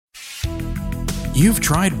You've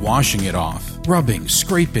tried washing it off, rubbing,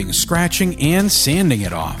 scraping, scratching, and sanding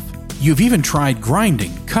it off. You've even tried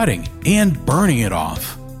grinding, cutting, and burning it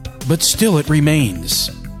off. But still it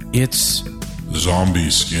remains. It's zombie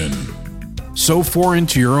skin. So foreign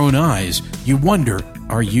to your own eyes, you wonder,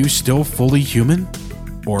 are you still fully human?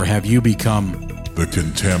 Or have you become the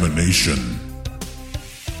contamination?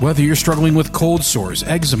 Whether you're struggling with cold sores,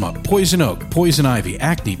 eczema, poison oak, poison ivy,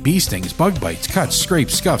 acne, bee stings, bug bites, cuts,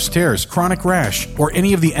 scrapes, scuffs, tears, chronic rash, or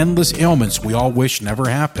any of the endless ailments we all wish never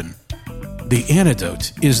happened, the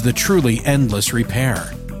antidote is the truly endless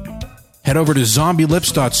repair. Head over to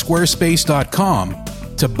zombielips.squarespace.com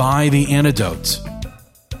to buy the antidote.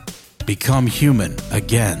 Become human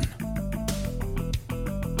again.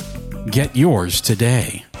 Get yours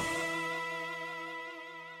today.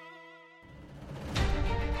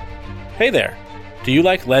 Hey there. Do you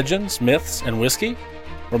like legends, myths, and whiskey?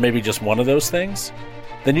 Or maybe just one of those things?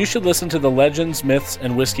 Then you should listen to the Legends, Myths,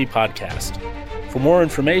 and Whiskey podcast. For more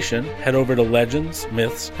information, head over to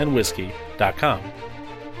legendsmythsandwhiskey.com.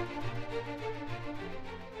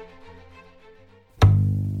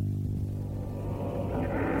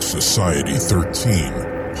 Society 13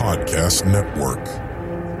 Podcast Network.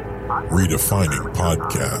 Redefining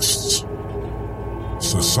podcasts.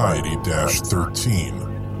 Society-13.com.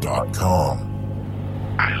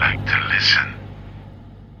 I like to listen.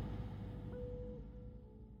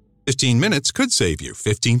 15 minutes could save you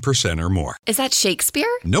 15% or more. Is that Shakespeare?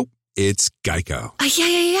 Nope, it's Geico.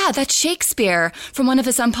 Yeah, that's Shakespeare from one of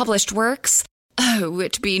his unpublished works. Oh,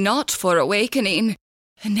 it be not for awakening.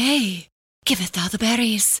 Nay, giveth thou the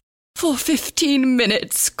berries. For 15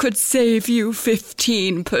 minutes could save you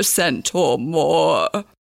 15% or more.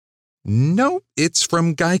 Nope, it's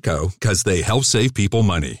from Geico, because they help save people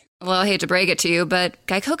money. Well, I hate to break it to you, but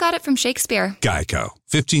Geico got it from Shakespeare. Geico.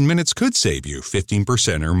 15 minutes could save you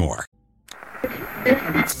 15% or more.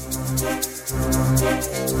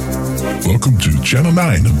 Welcome to Channel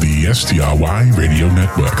 9 of the STRY Radio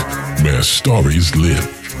Network, where stories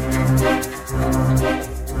live.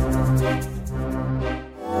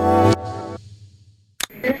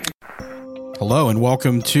 Hello and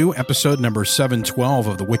welcome to episode number 712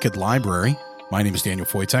 of The Wicked Library. My name is Daniel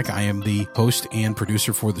Foytek. I am the host and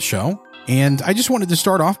producer for the show. And I just wanted to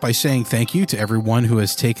start off by saying thank you to everyone who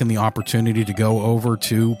has taken the opportunity to go over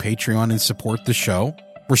to Patreon and support the show.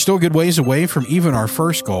 We're still a good ways away from even our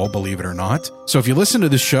first goal, believe it or not. So if you listen to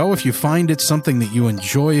the show, if you find it something that you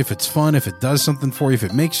enjoy, if it's fun, if it does something for you, if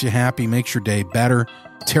it makes you happy, makes your day better,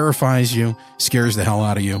 terrifies you, scares the hell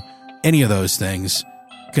out of you, any of those things,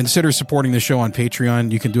 consider supporting the show on Patreon.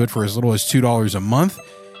 You can do it for as little as $2 a month.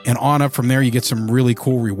 And on up from there, you get some really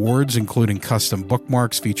cool rewards, including custom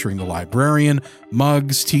bookmarks featuring the librarian,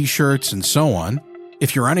 mugs, t-shirts, and so on.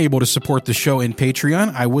 If you're unable to support the show in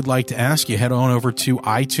Patreon, I would like to ask you head on over to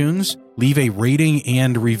iTunes, leave a rating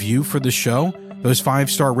and review for the show. Those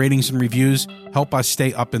 5-star ratings and reviews help us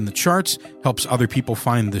stay up in the charts, helps other people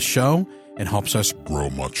find the show, and helps us grow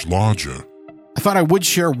much larger. I thought I would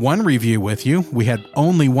share one review with you. We had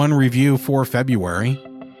only one review for February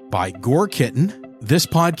by Gore Kitten. This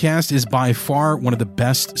podcast is by far one of the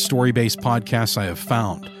best story-based podcasts I have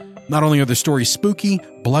found. Not only are the stories spooky,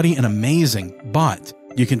 bloody, and amazing, but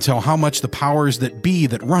you can tell how much the powers that be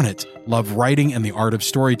that run it love writing and the art of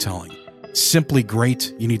storytelling. Simply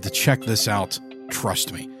great. You need to check this out.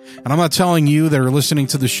 Trust me. And I'm not telling you that are listening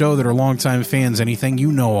to the show that are longtime fans anything.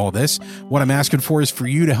 You know all this. What I'm asking for is for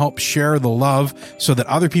you to help share the love so that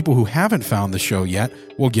other people who haven't found the show yet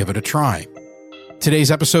will give it a try.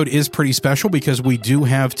 Today's episode is pretty special because we do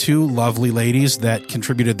have two lovely ladies that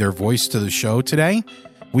contributed their voice to the show today.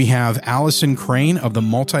 We have Allison Crane of the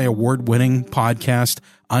multi-award-winning podcast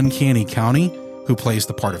Uncanny County, who plays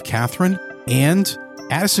the part of Katherine, and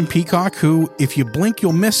Addison Peacock, who, if you blink,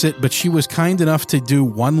 you'll miss it, but she was kind enough to do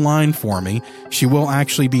one line for me. She will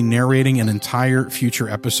actually be narrating an entire future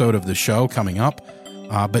episode of the show coming up.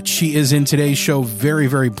 But she is in today's show very,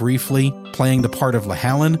 very briefly, playing the part of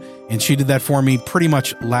Lahallen, and she did that for me pretty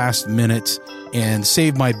much last minute and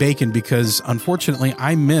saved my bacon because, unfortunately,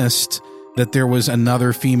 I missed that there was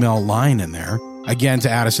another female line in there. Again, to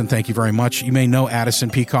Addison, thank you very much. You may know Addison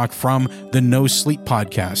Peacock from the No Sleep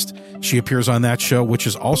podcast. She appears on that show, which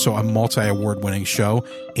is also a multi-award-winning show,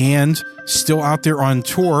 and still out there on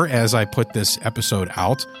tour as I put this episode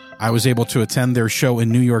out. I was able to attend their show in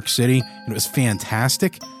New York City, and it was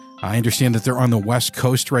fantastic. I understand that they're on the West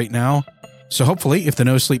Coast right now. So hopefully, if the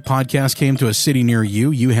No Sleep podcast came to a city near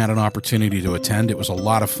you, you had an opportunity to attend. It was a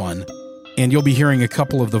lot of fun. And you'll be hearing a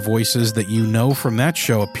couple of the voices that you know from that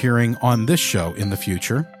show appearing on this show in the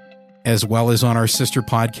future, as well as on our sister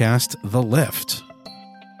podcast, The Lift.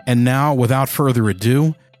 And now, without further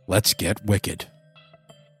ado, let's get wicked.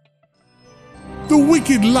 The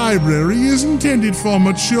Wicked Library is intended for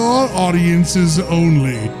mature audiences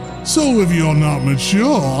only. So if you're not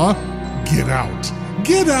mature, get out.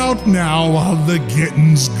 Get out now while the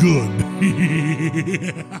getting's good.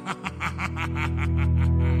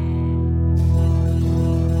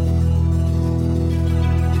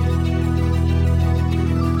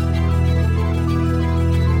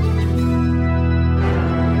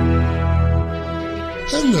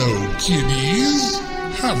 Hello, kiddies.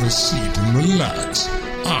 Have a seat and relax.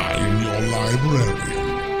 I am your librarian.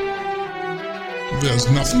 There's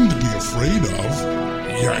nothing to be afraid of,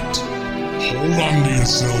 yet. Hold on to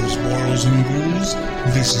yourselves, boys and ghouls.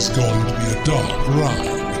 This is going to be a dark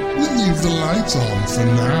ride. We'll leave the lights on for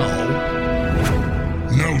now.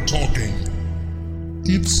 No talking.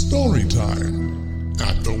 It's story time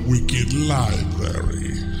at the Wicked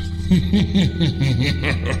Library.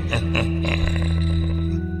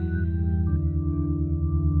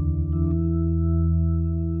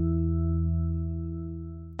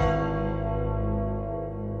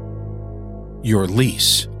 Your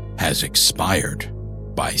Lease has expired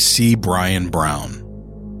by C. Bryan Brown.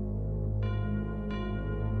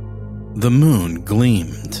 The moon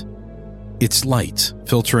gleamed. Its light,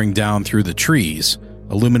 filtering down through the trees,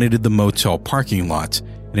 illuminated the motel parking lot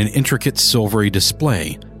in an intricate silvery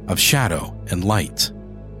display of shadow and light.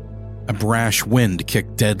 A brash wind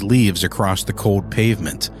kicked dead leaves across the cold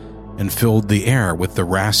pavement and filled the air with the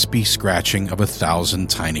raspy scratching of 1,000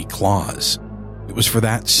 tiny claws. It was for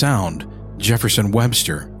that sound Jefferson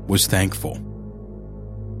Webster was thankful.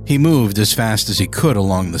 He moved as fast as he could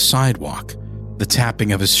along the sidewalk, the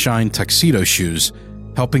tapping of his shine tuxedo shoes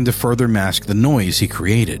helping to further mask the noise he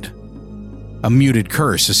created. A muted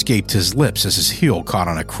curse escaped his lips as his heel caught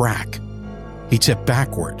on a crack. He tipped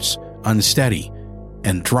backwards, unsteady,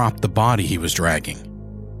 and dropped the body he was dragging.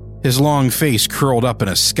 His long face curled up in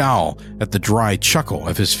a scowl at the dry chuckle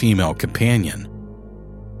of his female companion.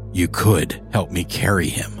 "You could help me carry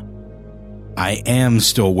him. I am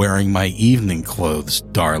still wearing my evening clothes,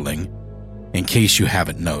 darling, in case you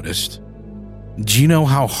haven't noticed. Do you know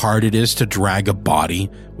how hard it is to drag a body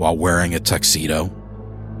while wearing a tuxedo?"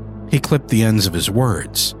 He clipped the ends of his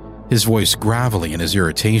words, his voice gravelly in his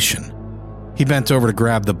irritation. He bent over to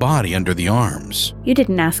grab the body under the arms. "You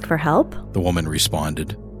didn't ask for help?" the woman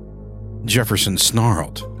responded. Jefferson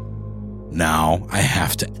snarled. "Now I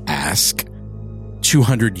have to ask?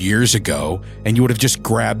 200 years ago, and you would have just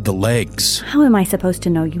grabbed the legs." "How am I supposed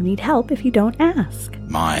to know you need help if you don't ask?"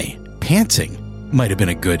 My panting might have been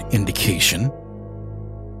a good indication.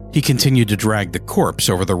 He continued to drag the corpse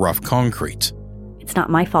over the rough concrete. "It's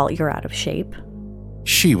not my fault you're out of shape."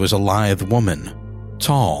 She was a lithe woman,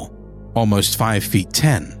 tall, almost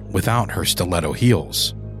 5'10", without her stiletto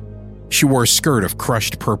heels. She wore a skirt of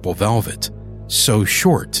crushed purple velvet, so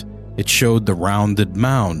short it showed the rounded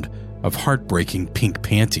mound of heartbreaking pink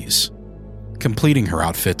panties. Completing her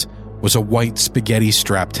outfit was a white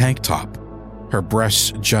spaghetti-strap tank top. Her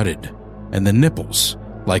breasts jutted, and the nipples,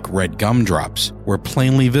 like red gumdrops, were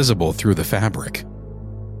plainly visible through the fabric.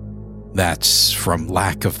 "That's from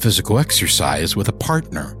lack of physical exercise with a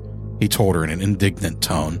partner," he told her in an indignant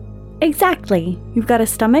tone. "Exactly. You've got a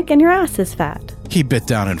stomach and your ass is fat." He bit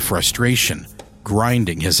down in frustration,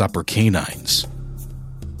 grinding his upper canines.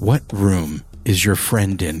 "What room is your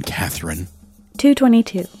friend in, Katherine?"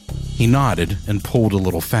 222. He nodded and pulled a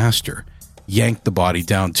little faster, yanked the body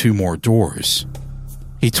down 2 more doors.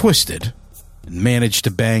 He twisted and managed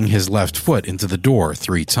to bang his left foot into the door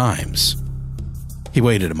 3 times. He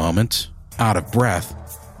waited a moment, out of breath,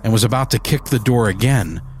 and was about to kick the door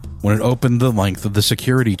again when it opened the length of the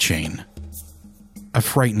security chain. A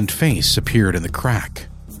frightened face appeared in the crack.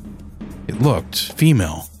 It looked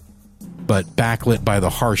female, but backlit by the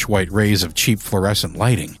harsh white rays of cheap fluorescent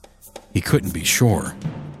lighting, he couldn't be sure.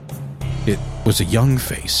 It was a young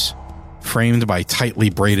face, framed by tightly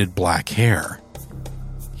braided black hair.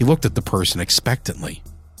 He looked at the person expectantly,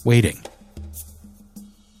 waiting.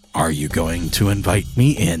 "Are you going to invite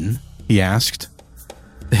me in?" he asked.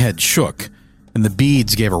 The head shook, and the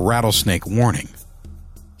beads gave a rattlesnake warning.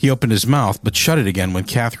 He opened his mouth but shut it again when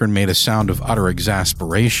Katherine made a sound of utter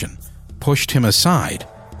exasperation, pushed him aside,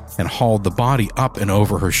 and hauled the body up and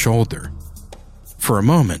over her shoulder. For a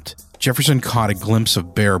moment, Jefferson caught a glimpse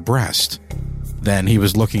of bare breast. Then he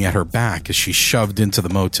was looking at her back as she shoved into the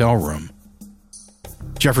motel room.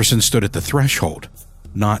 Jefferson stood at the threshold,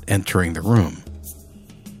 not entering the room.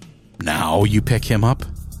 "Now you pick him up?"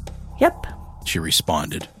 "Yep," she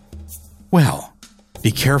responded. "Well,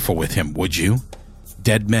 be careful with him, would you?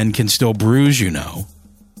 Dead men can still bruise, you know."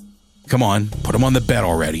 Come on, put him on the bed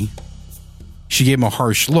already." She gave him a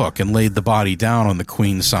harsh look and laid the body down on the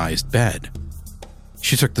queen-sized bed.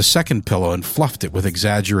 She took the second pillow and fluffed it with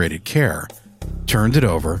exaggerated care, turned it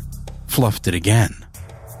over, fluffed it again.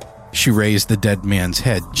 She raised the dead man's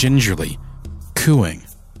head gingerly, cooing,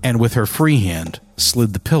 and with her free hand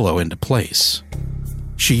slid the pillow into place.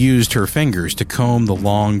 She used her fingers to comb the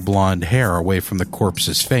long blonde hair away from the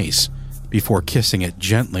corpse's face before kissing it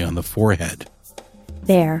gently on the forehead.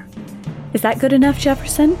 There. Is that good enough,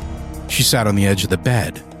 Jefferson? She sat on the edge of the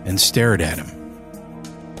bed and stared at him.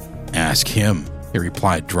 "Ask him," he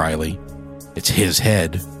replied dryly. "It's his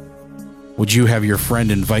head. Would you have your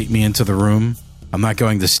friend invite me into the room? I'm not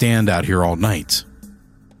going to stand out here all night."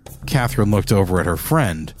 Katherine looked over at her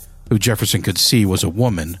friend, who Jefferson could see was a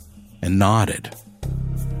woman, and nodded.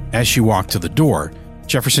 As she walked to the door,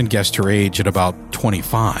 Jefferson guessed her age at about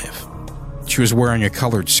 25. She was wearing a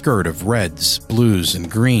colored skirt of reds, blues, and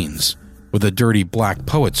greens, with a dirty black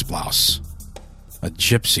poet's blouse. A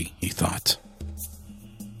gypsy, he thought.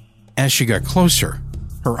 As she got closer,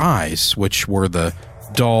 her eyes, which were the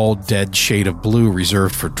dull, dead shade of blue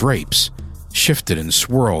reserved for drapes, shifted and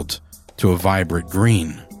swirled to a vibrant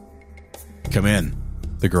green. "Come in,"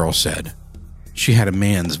 the girl said. She had a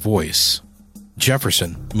man's voice.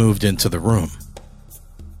 Jefferson moved into the room.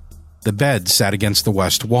 The bed sat against the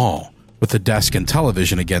west wall, with the desk and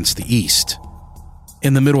television against the east.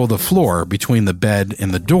 In the middle of the floor, between the bed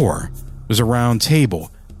and the door, was a round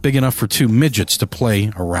table big enough for two midgets to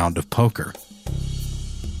play a round of poker.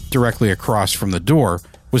 Directly across from the door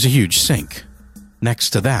was a huge sink. Next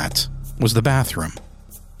to that was the bathroom.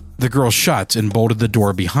 The girl shut and bolted the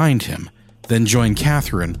door behind him, then joined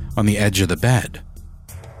Katherine on the edge of the bed.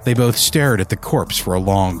 They both stared at the corpse for a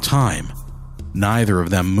long time, neither of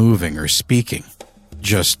them moving or speaking,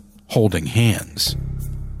 just holding hands.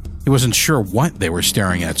 He wasn't sure what they were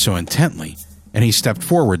staring at so intently, and he stepped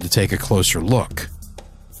forward to take a closer look.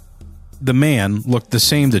 The man looked the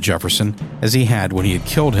same to Jefferson as he had when he had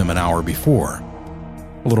killed him an hour before.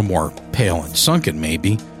 A little more pale and sunken,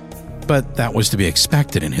 maybe, but that was to be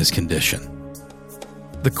expected in his condition.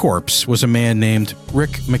 The corpse was a man named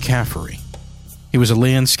Rick McCaffrey. He was a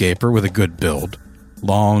landscaper with a good build,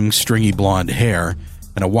 long, stringy blonde hair,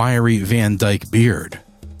 and a wiry Van Dyke beard.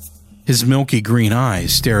 His milky green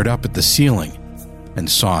eyes stared up at the ceiling and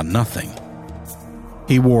saw nothing.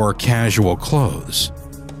 He wore casual clothes,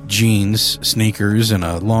 jeans, sneakers, and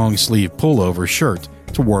a long-sleeve pullover shirt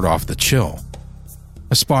to ward off the chill.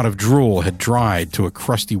 A spot of drool had dried to a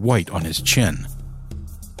crusty white on his chin.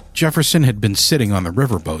 Jefferson had been sitting on the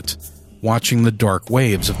riverboat, watching the dark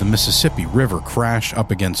waves of the Mississippi River crash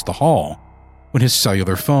up against the hull, when his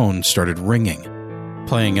cellular phone started ringing,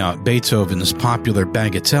 playing out Beethoven's popular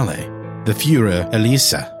bagatelle, the Fuhrer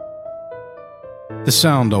Elisa. The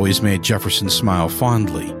sound always made Jefferson smile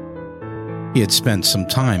fondly. He had spent some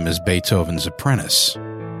time as Beethoven's apprentice.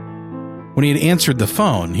 When he had answered the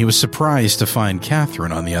phone, he was surprised to find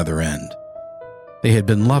Katherine on the other end. They had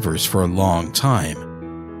been lovers for a long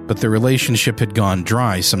time, but their relationship had gone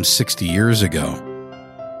dry some 60 years ago.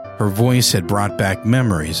 Her voice had brought back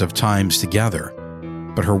memories of times together,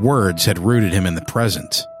 but her words had rooted him in the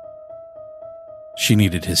present. She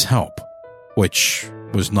needed his help, which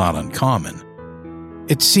was not uncommon.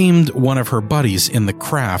 It seemed one of her buddies in the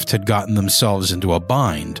craft had gotten themselves into a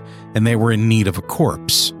bind, and they were in need of a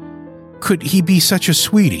corpse. Could he be such a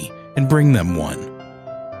sweetie and bring them one?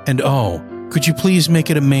 And oh, could you please make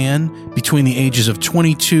it a man between the ages of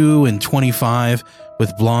 22 and 25,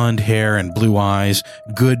 with blonde hair and blue eyes,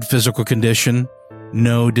 good physical condition,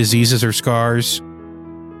 no diseases or scars?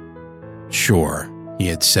 Sure, he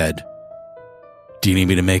had said. Do you need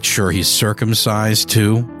me to make sure he's circumcised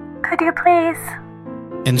too? Could you please?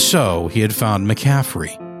 And so he had found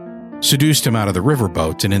McCaffrey, seduced him out of the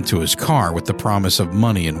riverboat and into his car with the promise of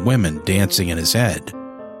money and women dancing in his head.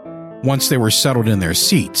 Once they were settled in their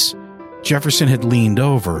seats, Jefferson had leaned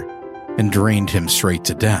over and drained him straight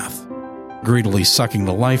to death, greedily sucking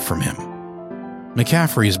the life from him.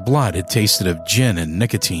 McCaffrey's blood had tasted of gin and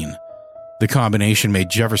nicotine. The combination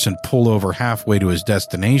made Jefferson pull over halfway to his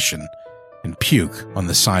destination and puke on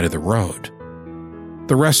the side of the road.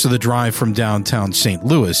 The rest of the drive from downtown St.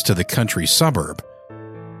 Louis to the country suburb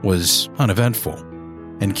was uneventful,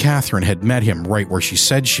 and Katherine had met him right where she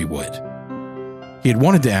said she would. He had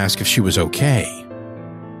wanted to ask if she was okay,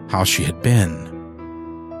 how she had been,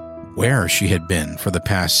 where she had been for the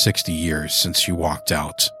past 60 years since she walked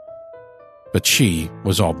out. But she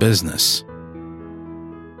was all business.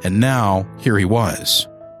 And now, here he was,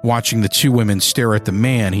 watching the two women stare at the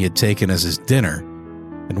man he had taken as his dinner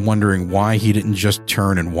and wondering why he didn't just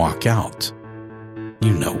turn and walk out.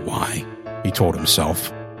 You know why, he told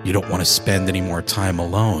himself. You don't want to spend any more time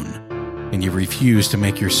alone, and you refuse to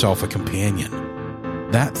make yourself a companion.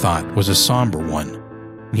 That thought was a somber one,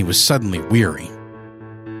 and he was suddenly weary.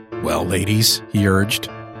 Well, ladies, he urged,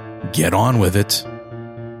 get on with it.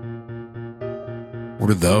 What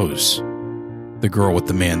are those? The girl with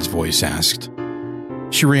the man's voice asked.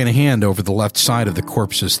 She ran a hand over the left side of the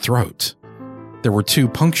corpse's throat. There were 2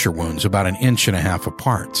 puncture wounds about 1.5 inches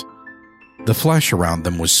apart. The flesh around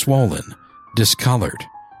them was swollen, discolored,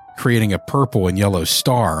 creating a purple and yellow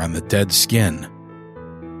star on the dead skin.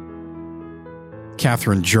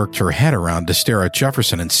 Katherine jerked her head around to stare at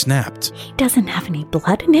Jefferson and snapped. He doesn't have any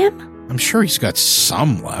blood in him? I'm sure he's got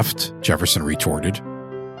some left, Jefferson retorted.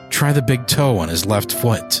 Try the big toe on his left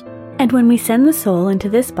foot. And when we send the soul into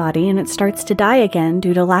this body and it starts to die again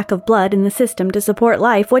due to lack of blood in the system to support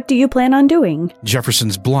life, what do you plan on doing?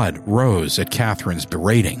 Jefferson's blood rose at Katherine's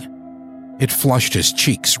berating. It flushed his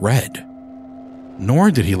cheeks red. Nor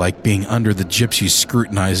did he like being under the gypsy's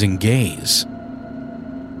scrutinizing gaze.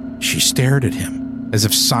 She stared at him, as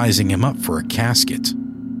if sizing him up for a casket.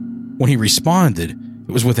 When he responded,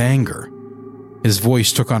 it was with anger. His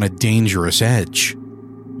voice took on a dangerous edge.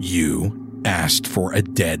 You asked for a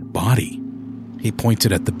dead body. He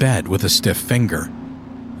pointed at the bed with a stiff finger.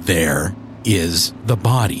 There is the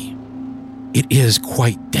body. It is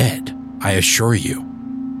quite dead, I assure you.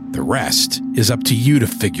 The rest is up to you to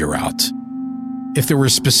figure out. If there were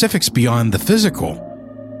specifics beyond the physical,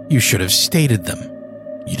 you should have stated them.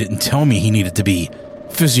 You didn't tell me he needed to be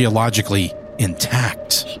physiologically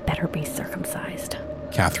intact. He better be circumcised,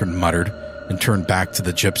 Katherine muttered and turned back to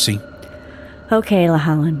the gypsy. Okay,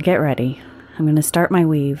 Lahallan, get ready. I'm going to start my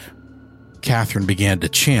weave. Katherine began to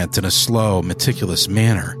chant in a slow, meticulous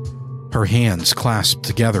manner, her hands clasped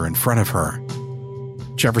together in front of her.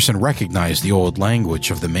 Jefferson recognized the old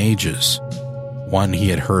language of the mages, one he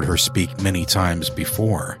had heard her speak many times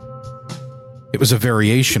before. It was a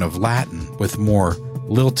variation of Latin with more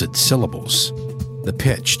lilted syllables, the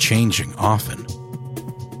pitch changing often.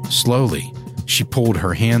 Slowly, she pulled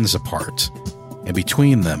her hands apart, and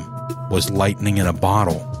between them was lightning in a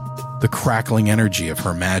bottle, the crackling energy of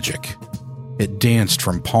her magic. It danced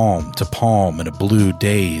from palm to palm in a blue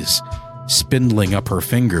daze, spindling up her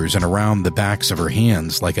fingers and around the backs of her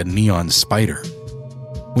hands like a neon spider.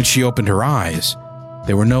 When she opened her eyes,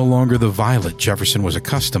 they were no longer the violet Jefferson was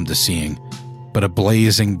accustomed to seeing, but a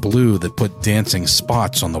blazing blue that put dancing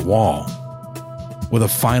spots on the wall. With a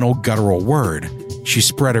final guttural word, she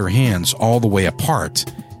spread her hands all the way apart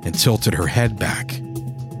and tilted her head back.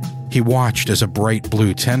 He watched as a bright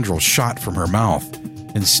blue tendril shot from her mouth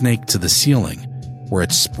and snaked to the ceiling, where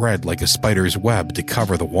it spread like a spider's web to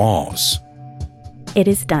cover the walls. It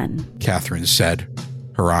is done, Katherine said,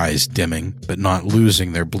 her eyes dimming but not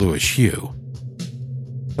losing their bluish hue.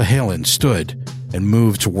 Lahallan stood and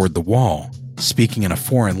moved toward the wall, speaking in a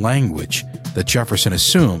foreign language that Jefferson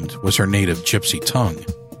assumed was her native gypsy tongue.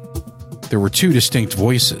 There were 2 distinct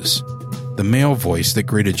voices, the male voice that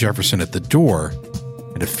greeted Jefferson at the door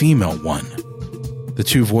and a female one. The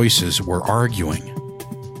 2 voices were arguing.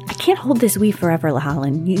 I can't hold this weave forever,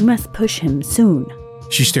 Lahallan. You must push him soon.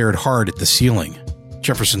 She stared hard at the ceiling.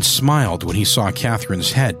 Jefferson smiled when he saw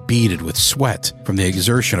Katherine's head beaded with sweat from the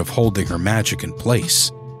exertion of holding her magic in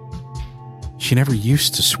place. She never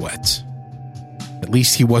used to sweat. At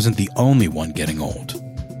least he wasn't the only one getting old.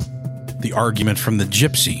 The argument from the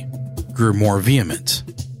gypsy grew more vehement,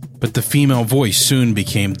 but the female voice soon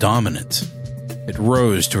became dominant. It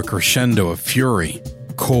rose to a crescendo of fury,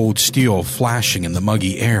 cold steel flashing in the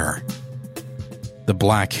muggy air. The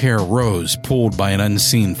black hair rose, pulled by an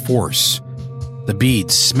unseen force. The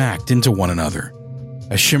beads smacked into one another.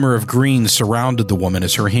 A shimmer of green surrounded the woman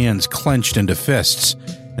as her hands clenched into fists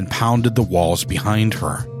and pounded the walls behind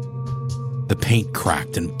her. The paint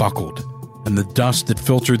cracked and buckled, and the dust that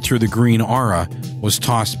filtered through the green aura was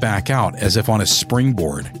tossed back out as if on a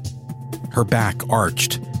springboard. Her back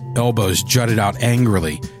arched, elbows jutted out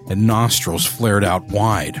angrily, and nostrils flared out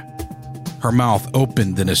wide. Her mouth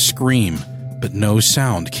opened in a scream, but no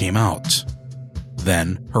sound came out.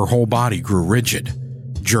 Then her whole body grew rigid,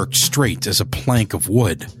 jerked straight as a plank of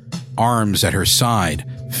wood, arms at her side,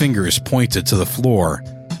 fingers pointed to the floor,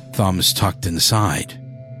 thumbs tucked inside.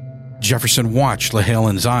 Jefferson watched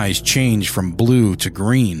Lahallan's eyes change from blue to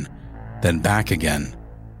green, then back again.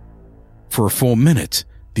 For a full minute,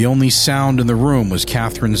 the only sound in the room was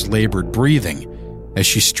Katherine's labored breathing as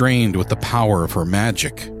she strained with the power of her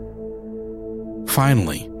magic.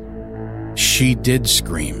 Finally, she did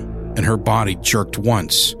scream, and her body jerked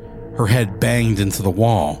once. Her head banged into the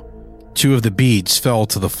wall. 2 of the beads fell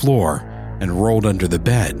to the floor and rolled under the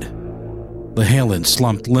bed. Lehalin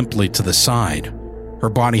slumped limply to the side, her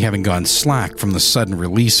body having gone slack from the sudden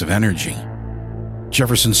release of energy.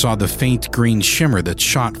 Jefferson saw the faint green shimmer that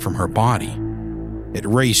shot from her body. It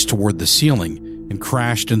raced toward the ceiling and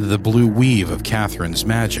crashed into the blue weave of Katherine's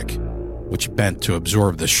magic, which bent to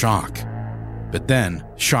absorb the shock, but then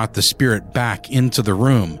shot the spirit back into the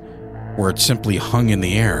room, where it simply hung in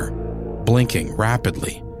the air, blinking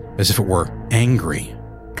rapidly, as if it were angry.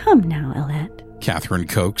 "Come now, Alette," Katherine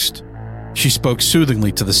coaxed. She spoke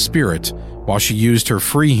soothingly to the spirit while she used her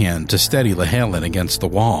free hand to steady Lehalin against the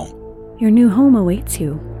wall. "Your new home awaits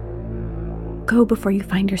you. Go before you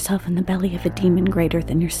find yourself in the belly of a demon greater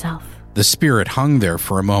than yourself." The spirit hung there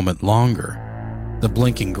for a moment longer. The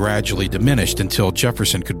blinking gradually diminished until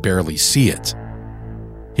Jefferson could barely see it.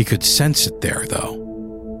 He could sense it there,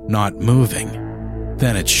 though, not moving.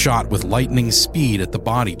 Then it shot with lightning speed at the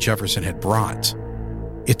body Jefferson had brought.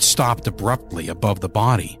 It stopped abruptly above the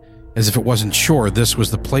body, as if it wasn't sure this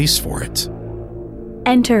was the place for it.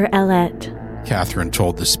 "Enter, Alette," Katherine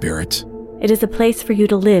told the spirit. "It is a place for you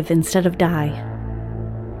to live instead of die."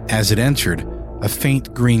 As it entered, a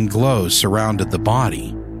faint green glow surrounded the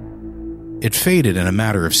body. It faded in a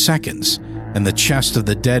matter of seconds, and the chest of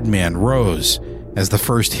the dead man rose as the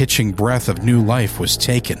first hitching breath of new life was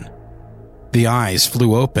taken. The eyes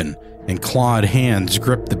flew open, and clawed hands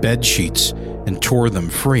gripped the bed sheets and tore them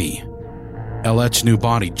free. Alette's new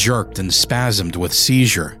body jerked and spasmed with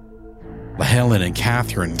seizure. Lehalin and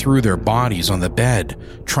Katherine threw their bodies on the bed,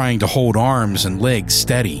 trying to hold arms and legs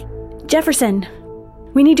steady. "Jefferson,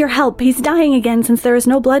 we need your help. He's dying again since there is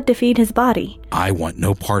no blood to feed his body." "I want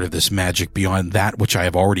no part of this magic beyond that which I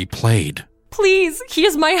have already played." "Please, he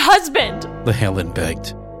is my husband," Lehalin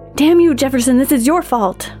begged. "Damn you, Jefferson, this is your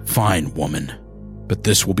fault." "Fine, woman, but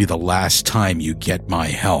this will be the last time you get my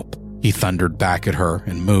help," he thundered back at her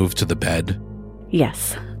and moved to the bed.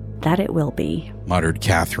 "Yes, that it will be," muttered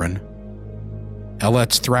Katherine.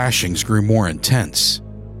 Alette's thrashings grew more intense.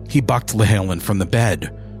 He bucked Lehalin from the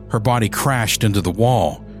bed. Her body crashed into the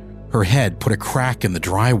wall. Her head put a crack in the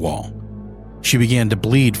drywall. She began to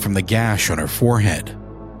bleed from the gash on her forehead.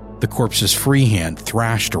 The corpse's free hand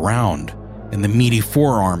thrashed around, and the meaty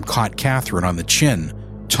forearm caught Katherine on the chin,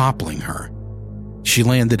 toppling her. She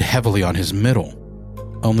landed heavily on his middle,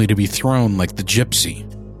 only to be thrown like the gypsy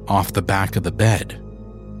off the back of the bed.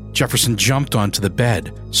 Jefferson jumped onto the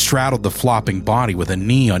bed, straddled the flopping body with a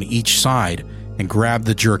knee on each side, and grabbed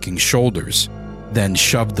the jerking shoulders, then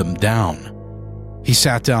shoved them down. He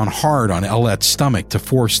sat down hard on Alette's stomach to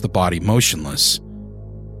force the body motionless.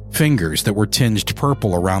 Fingers that were tinged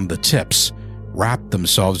purple around the tips wrapped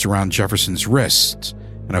themselves around Jefferson's wrists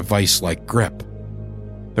in a vice-like grip.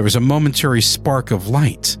 There was a momentary spark of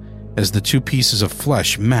light as the two pieces of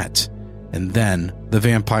flesh met, and then the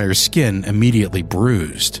vampire's skin immediately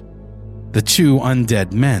bruised. The two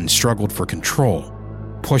undead men struggled for control,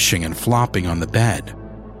 pushing and flopping on the bed,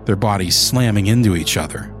 their bodies slamming into each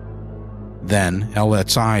other. Then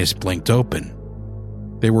Alette's eyes blinked open.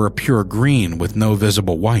 They were a pure green with no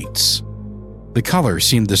visible whites. The color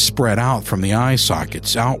seemed to spread out from the eye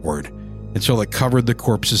sockets outward until it covered the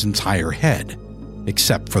corpse's entire head,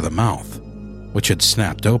 except for the mouth, which had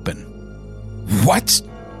snapped open. "What?"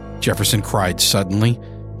 Jefferson cried suddenly,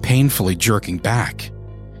 painfully jerking back.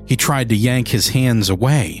 He tried to yank his hands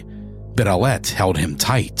away, but Alette held him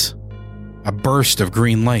tight. A burst of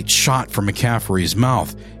green light shot from McCaffrey's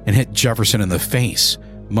mouth and hit Jefferson in the face,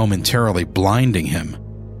 momentarily blinding him.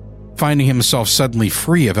 Finding himself suddenly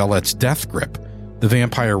free of Alette's death grip, the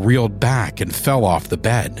vampire reeled back and fell off the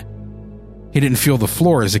bed. He didn't feel the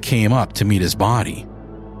floor as it came up to meet his body.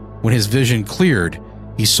 When his vision cleared,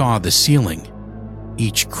 he saw the ceiling,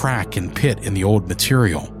 each crack and pit in the old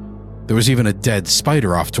material. There was even a dead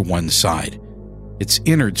spider off to one side. Its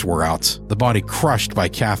innards were out, the body crushed by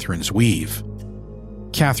Katherine's weave.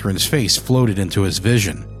 Katherine's face floated into his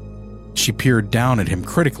vision. She peered down at him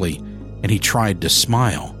critically, and he tried to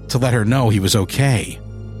smile, to let her know he was okay.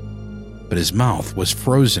 But his mouth was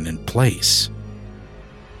frozen in place.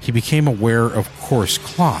 He became aware of coarse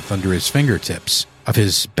cloth under his fingertips, of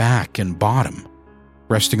his back and bottom,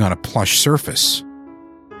 resting on a plush surface.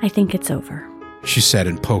 "I think it's over," she said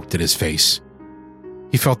and poked at his face.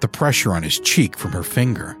 He felt the pressure on his cheek from her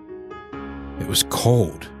finger. It was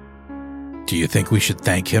cold. "Do you think we should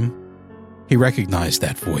thank him?" He recognized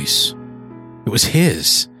that voice. It was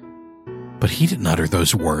his. But he didn't utter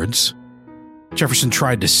those words. Jefferson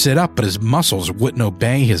tried to sit up, but his muscles wouldn't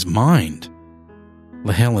obey his mind.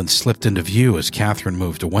 Lehalin slipped into view as Katherine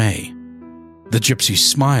moved away. The gypsy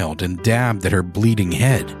smiled and dabbed at her bleeding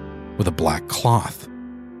head with a black cloth.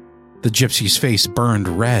 The gypsy's face burned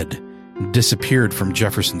red, and disappeared from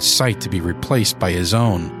Jefferson's sight to be replaced by his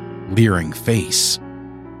own leering face.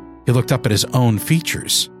 He looked up at his own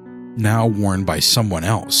features, now worn by someone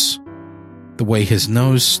else. The way his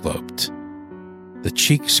nose sloped, the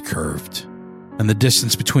cheeks curved, and the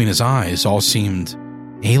distance between his eyes all seemed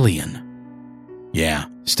alien. "Yeah,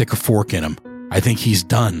 stick a fork in him. I think he's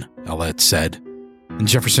done," Ellett said, and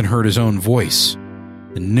Jefferson heard his own voice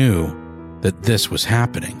and knew that this was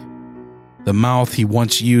happening. The mouth he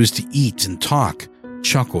once used to eat and talk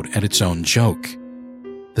chuckled at its own joke.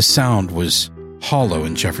 The sound was hollow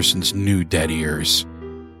in Jefferson's new dead ears.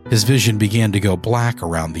 His vision began to go black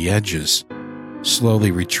around the edges, slowly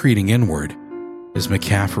retreating inward as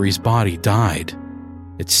McCaffrey's body died,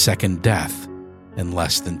 its second death in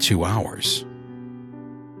less than 2 hours.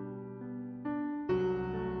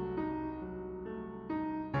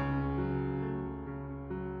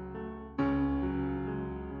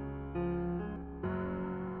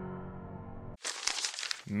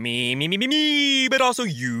 Me, but also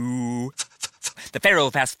you. The Pharaoh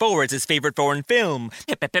fast forwards his favorite foreign film,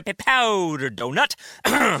 Powder Donut.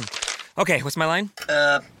 Okay, what's my line?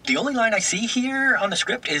 The only line I see here on the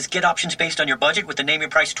script is get options based on your budget with the Name Your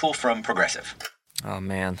Price tool from Progressive. Oh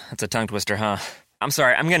man, that's a tongue twister, huh? I'm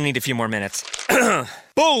sorry, I'm gonna need a few more minutes.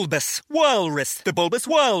 Bulbous Walrus, the Bulbous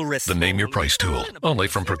Walrus. The Name Your Price tool, only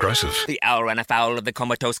from Progressive. The owl ran afoul of the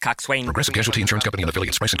comatose coxswain. Progressive Casualty Insurance Company and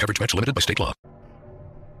affiliates. Price and coverage match limited by state law.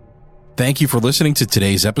 Thank you for listening to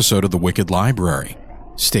today's episode of The Wicked Library.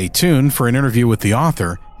 Stay tuned for an interview with the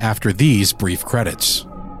author after these brief credits.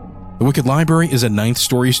 The Wicked Library is a Ninth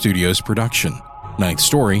Story Studios production,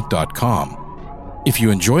 ninthstory.com. If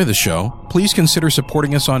you enjoy the show, please consider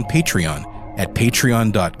supporting us on Patreon at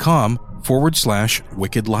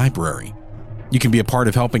patreon.com/Wicked Library. You can be a part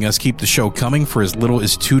of helping us keep the show coming for as little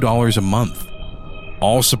as $2 a month.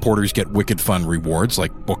 All supporters get Wicked Fun rewards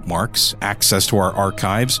like bookmarks, access to our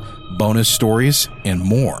archives, bonus stories, and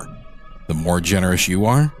more. The more generous you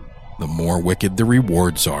are, the more wicked the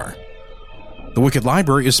rewards are. The Wicked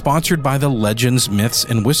Library is sponsored by the Legends, Myths,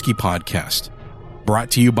 and Whiskey podcast. Brought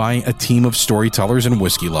to you by a team of storytellers and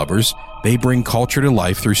whiskey lovers, they bring culture to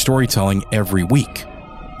life through storytelling every week.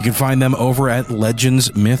 You can find them over at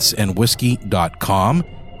legendsmythsandwhiskey.com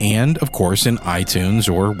and, of course, in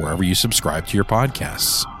iTunes or wherever you subscribe to your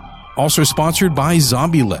podcasts. Also sponsored by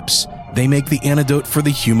Zombie Lips. They make the antidote for the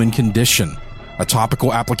human condition, a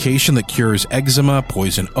topical application that cures eczema,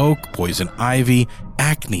 poison oak, poison ivy,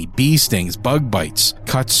 acne, bee stings, bug bites,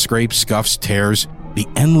 cuts, scrapes, scuffs, tears, the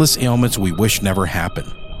endless ailments we wish never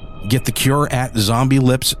happened. Get the cure at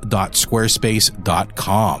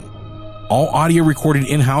zombielips.squarespace.com. All audio recorded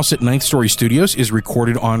in-house at Ninth Story Studios is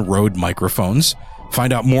recorded on Rode microphones.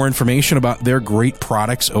 Find out more information about their great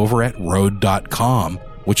products over at Rode.com,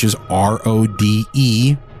 which is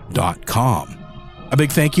RODE.com. A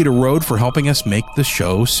big thank you to Rode for helping us make the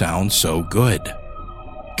show sound so good.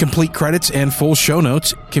 Complete credits and full show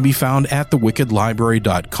notes can be found at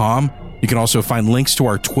thewickedlibrary.com. You can also find links to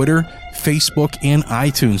our Twitter, Facebook, and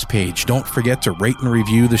iTunes page. Don't forget to rate and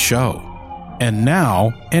review the show. And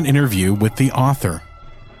now, an interview with the author.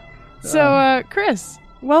 So, Chris,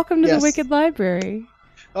 welcome to Yes. the Wicked Library.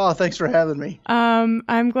 Oh, thanks for having me.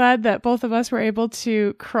 I'm glad that both of us were able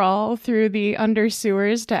to crawl through the under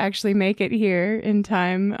sewers to actually make it here in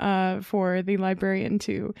time for the librarian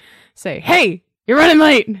to say, "Hey, you're running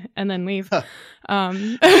late," and then leave.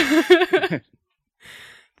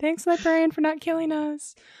 Thanks, librarian, for not killing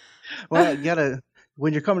us. Well,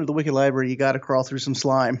 when you're coming to the Wicked Library, you gotta crawl through some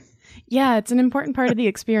slime. Yeah, it's an important part of the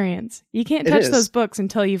experience. You can't It touch is. those books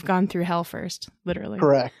until you've gone through hell first, literally.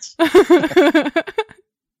 Correct.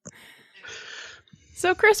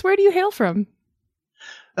 So, Chris, where do you hail from?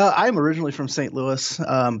 I'm originally from St. Louis,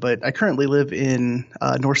 but I currently live in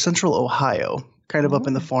north central Ohio, kind of up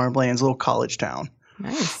in the farmlands, little college town.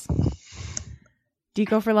 Nice. Do you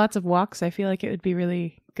go for lots of walks? I feel like it would be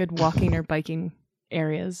really good walking or biking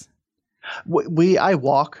areas. I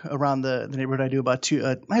walk around the neighborhood. I do about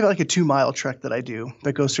I have like a 2-mile trek that I do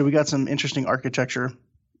that goes through. We got some interesting architecture,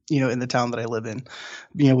 in the town that I live in,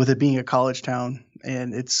 with it being a college town,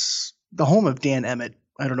 and it's the home of Dan Emmett.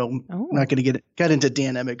 I don't know. I'm not going to get into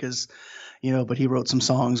Dan Emmett because, but he wrote some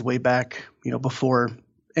songs way back, before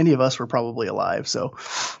any of us were probably alive. So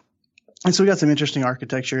we got some interesting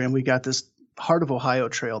architecture, and we got this Heart of Ohio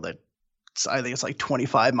trail that I think it's like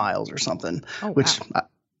 25 miles or something, which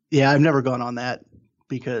I've never gone on that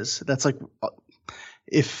because that's like,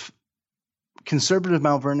 if conservative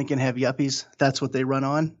Mount Vernon can have yuppies, that's what they run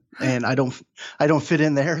on. And I don't fit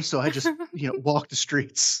in there. So I just, walk the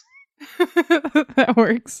streets. That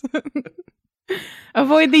works.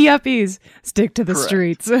 Avoid the yuppies. Stick to the Correct.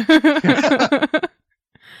 streets.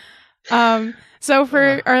 So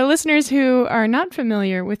for our listeners who are not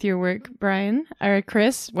familiar with your work, Bryan, or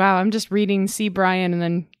Chris, wow, I'm just reading see Bryan and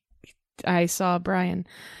then I saw Bryan.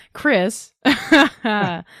 Chris,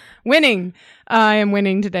 winning. I am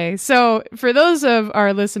winning today. So for those of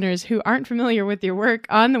our listeners who aren't familiar with your work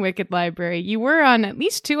on the Wicked Library, you were on at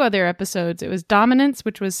least 2 other episodes. It was Dominance,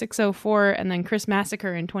 which was 604, and then Chris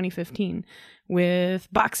Massacre in 2015 with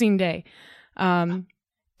Boxing Day. Do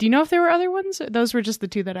you know if there were other ones? Those were just the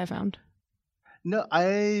 2 that I found. No,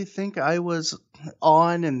 I think I was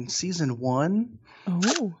on in season 1.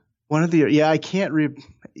 Oh. One of the, I can't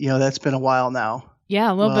that's been a while now.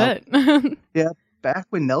 Yeah, a little bit. Yeah, back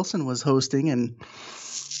when Nelson was hosting. And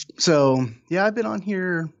so, yeah, I've been on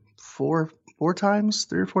here 3 or 4 times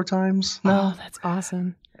now. Oh, that's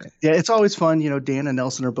awesome. Yeah, it's always fun. Dan and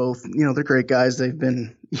Nelson are both, they're great guys. They've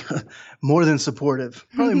been more than supportive,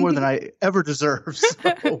 probably more than I ever deserve.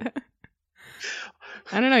 So.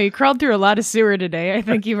 I don't know. You crawled through a lot of sewer today. I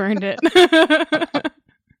think you've earned it.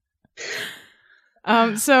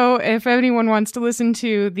 So if anyone wants to listen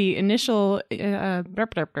to the initial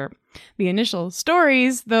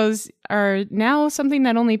stories, those are now something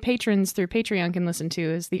that only patrons through Patreon can listen to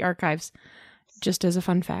as the archives, just as a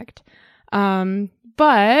fun fact.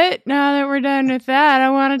 But now that we're done with that, I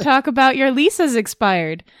want to talk about your lease has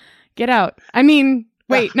expired. Get out. I mean,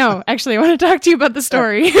 wait, no, actually, I want to talk to you about the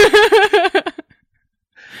story.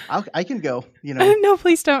 I can go, No,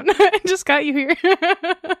 please don't. I just got you here.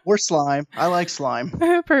 Or slime. I like slime.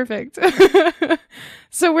 Perfect.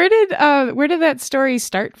 So where did that story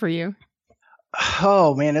start for you?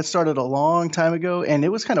 Oh man, it started a long time ago, and it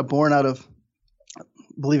was kind of born out of,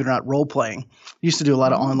 believe it or not, role playing. Used to do a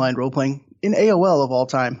lot of online role playing in AOL of all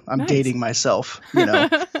time. I'm dating myself,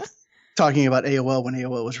 talking about AOL when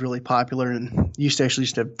AOL was really popular and used to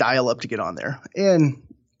have dial up to get on there. And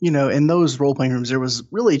in those role-playing rooms, there was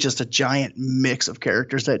really just a giant mix of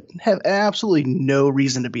characters that have absolutely no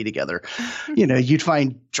reason to be together. You'd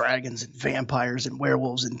find dragons and vampires and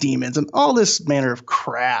werewolves and demons and all this manner of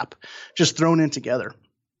crap just thrown in together.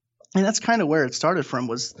 And that's kind of where it started from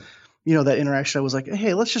was, that interaction. I was like,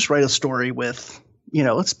 hey, let's just write a story with,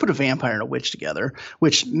 let's put a vampire and a witch together,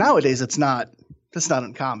 which nowadays that's not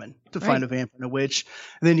uncommon to find a vampire and a witch.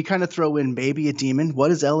 And then you kind of throw in maybe a demon. What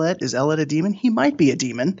is Ellet? Is Ellet a demon? He might be a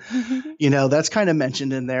demon. That's kind of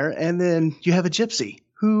mentioned in there. And then you have a gypsy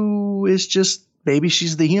who is just, maybe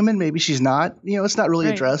she's the human, maybe she's not. It's not really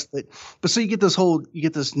addressed. But so you get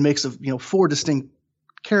this mix of, 4 distinct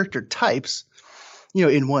character types,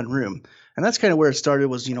 in one room. And that's kind of where it started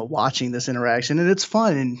was, watching this interaction. And it's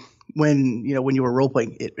fun. And when you were role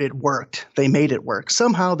playing, it worked. They made it work.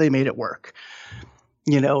 Somehow they made it work.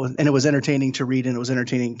 And it was entertaining to read and it was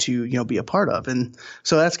entertaining to, be a part of. And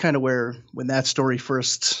so that's kind of where, when that story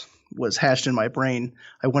first was hatched in my brain,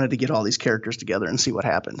 I wanted to get all these characters together and see what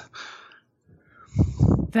happened.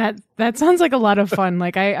 That sounds like a lot of fun.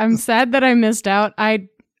 Like I'm sad that I missed out. I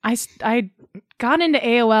got into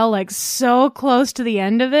AOL like so close to the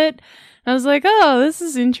end of it. I was like, oh, this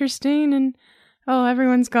is interesting. And oh,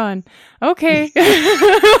 everyone's gone. Okay.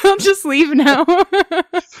 I'll just leave now.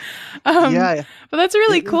 But that's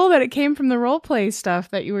really cool that it came from the role play stuff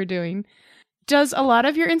that you were doing. Does a lot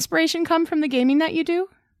of your inspiration come from the gaming that you do?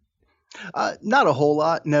 Not a whole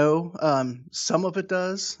lot, no. Some of it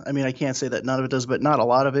does. I mean, I can't say that none of it does, but not a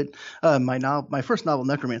lot of it. My first novel,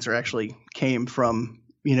 Necromancer, actually came from,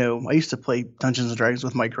 I used to play Dungeons and Dragons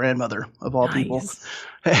with my grandmother, of all people.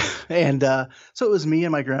 And so it was me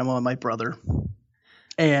and my grandma and my brother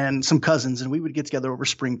and some cousins, and we would get together over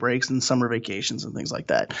spring breaks and summer vacations and things like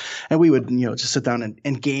that. And we would, just sit down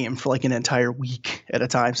and game for like an entire week at a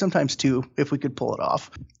time, sometimes 2, if we could pull it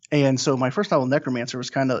off. And so my first novel, Necromancer, was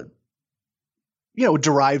kind of,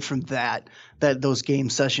 derived from that those game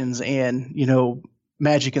sessions and,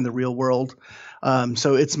 magic in the real world.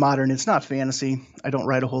 So it's modern. It's not fantasy. I don't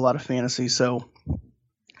write a whole lot of fantasy.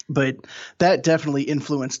 But that definitely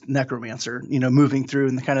influenced Necromancer, moving through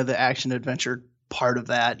and the kind of the action adventure part of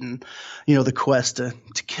that. And, the quest to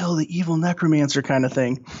kill the evil Necromancer kind of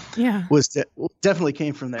thing definitely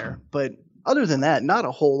came from there. But other than that, not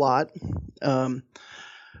a whole lot.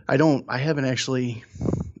 I haven't actually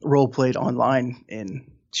role played online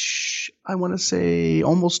in, I want to say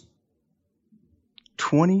almost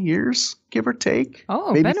 20 years, give or take.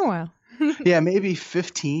 Oh, maybe, been a while. Yeah, maybe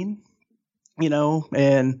 15,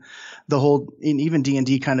 and the whole, and even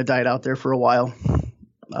D&D kind of died out there for a while.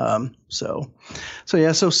 So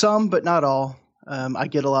some, but not all. I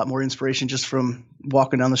get a lot more inspiration just from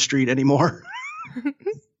walking down the street anymore.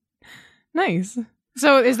 Nice.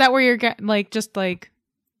 So is that where you're just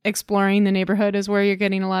exploring the neighborhood is where you're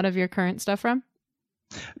getting a lot of your current stuff from?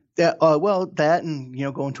 Yeah, well, that and,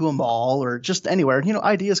 going to a mall or just anywhere,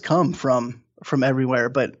 ideas come from everywhere.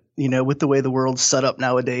 But, with the way the world's set up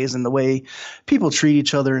nowadays and the way people treat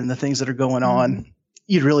each other and the things that are going on,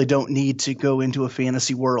 you really don't need to go into a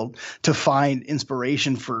fantasy world to find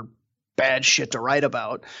inspiration for bad shit to write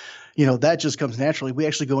about. That just comes naturally. We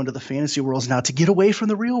actually go into the fantasy worlds now to get away from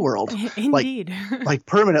the real world. Indeed. Like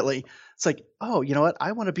permanently. It's like, oh, you know what?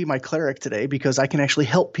 I want to be my cleric today because I can actually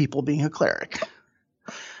help people being a cleric.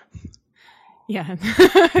 Yeah.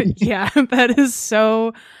 Yeah, that is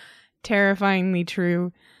so terrifyingly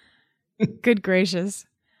true. Good gracious.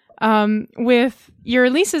 With your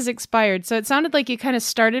leases expired, so it sounded like you kind of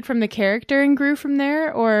started from the character and grew from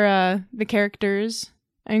there, or the characters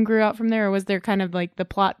and grew out from there, or was there kind of like the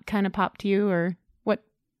plot kind of popped to you, or what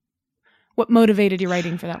motivated you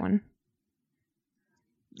writing for that one?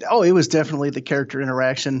 Oh, it was definitely the character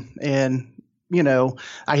interaction. And,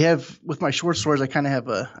 I have with my short stories,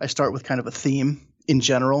 I start with kind of a theme in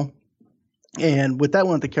general. And with that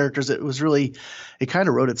one with the characters, it kind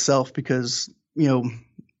of wrote itself because,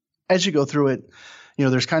 as you go through it,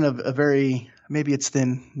 there's kind of a maybe it's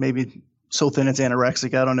thin, maybe so thin it's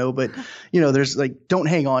anorexic, I don't know. But, there's don't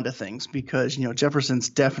hang on to things because, Jefferson's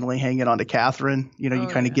definitely hanging on to Katherine. You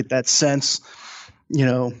kind of get that sense,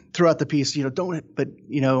 throughout the piece, you got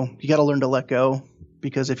to learn to let go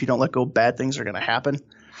because if you don't let go, bad things are going to happen,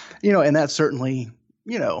 and that certainly,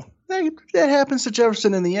 that happens to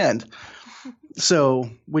Jefferson in the end. So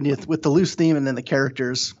with the loose theme and then the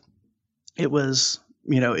characters, it was,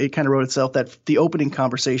 it kind of wrote itself that the opening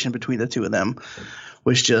conversation between the two of them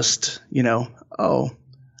was just, oh,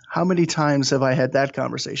 how many times have I had that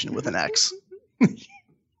conversation with an ex?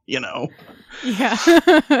 Yeah.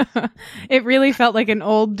 It really felt like an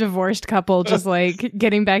old divorced couple just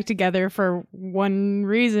getting back together for one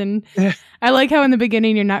reason. I like how in the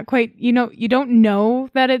beginning you're not quite, you don't know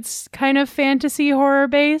that it's kind of fantasy horror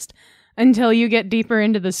based until you get deeper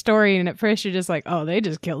into the story, and at first you're just like, oh, they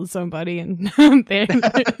just killed somebody and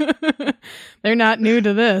they're not new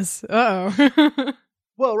to this. Uh-oh.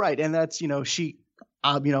 Well, right. And that's, she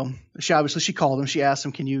obviously she called him. She asked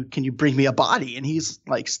him, can you bring me a body? And he's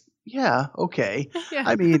like, yeah, okay. Yeah.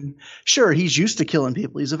 I mean, sure, he's used to killing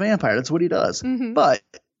people. He's a vampire. That's what he does. Mm-hmm. But,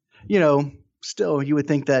 still you would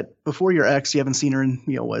think that before your ex, you haven't seen her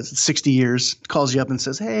in, 60 years, calls you up and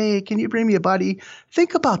says, hey, can you bring me a body?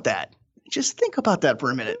 Think about that. Just think about that for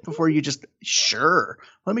a minute before you just, sure,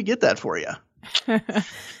 let me get that for you.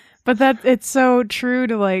 But it's so true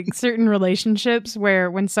to certain relationships where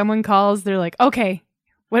when someone calls, they're like, okay,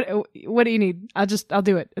 what do you need? I'll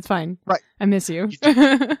do it. It's fine. Right. I miss you.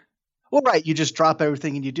 Well, right. You just drop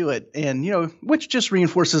everything and you do it. And, which just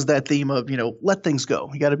reinforces that theme of, let things go.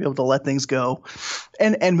 You got to be able to let things go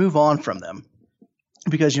and move on from them.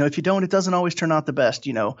 Because, if you don't, it doesn't always turn out the best.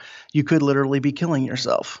 You could literally be killing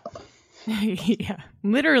yourself. Yeah,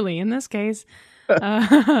 literally in this case.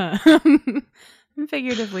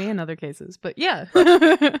 Figuratively in other cases, but yeah.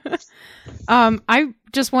 I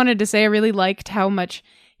just wanted to say I really liked how much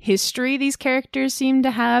history these characters seem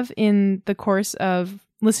to have in the course of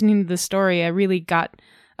listening to the story. I really got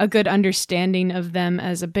a good understanding of them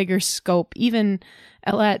as a bigger scope. Even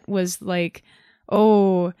Ellette was like,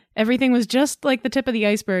 oh, everything was just like the tip of the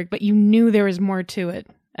iceberg, but you knew there was more to it.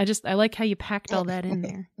 I like how you packed all that in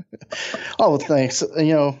there. Oh, thanks.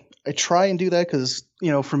 I try and do that because,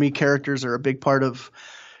 for me, characters are a big part of,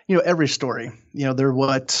 every story. They're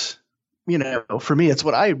what, for me, it's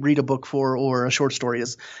what I read a book for or a short story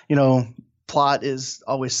is, plot is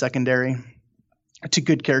always secondary to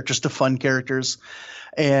good characters, to fun characters.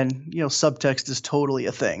 And, subtext is totally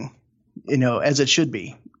a thing, as it should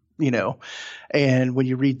be, and when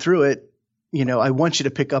you read through it, I want you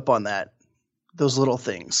to pick up on those little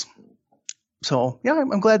things. So, yeah,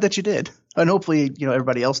 I'm glad that you did. And hopefully,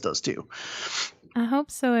 everybody else does too. I hope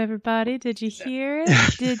so, everybody. Did you hear it?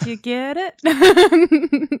 Did you get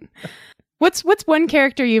it? What's one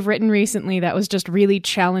character you've written recently that was just really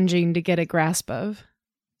challenging to get a grasp of?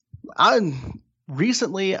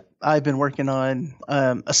 Recently, I've been working on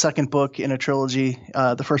a second book in a trilogy.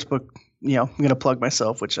 The first book, I'm going to plug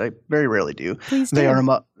myself, which I very rarely do. Please do.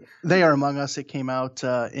 They Are Among Us. It came out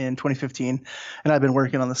in 2015, and I've been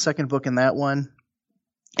working on the second book in that one.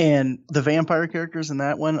 And the vampire characters in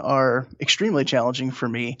that one are extremely challenging for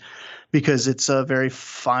me because it's a very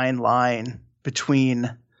fine line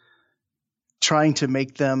between trying to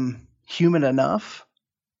make them human enough,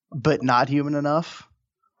 but not human enough.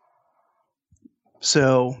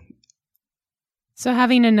 So So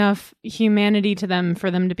having enough humanity to them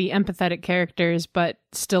for them to be empathetic characters, but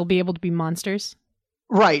still be able to be monsters?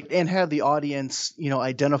 Right, and have the audience,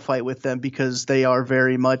 identify with them because they are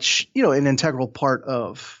very much, an integral part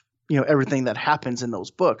of, everything that happens in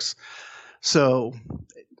those books. So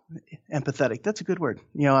empathetic, that's a good word.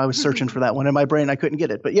 I was searching for that one in my brain. I couldn't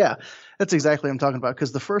get it. But yeah, that's exactly what I'm talking about.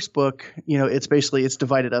 Because the first book, it's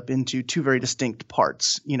divided up into two very distinct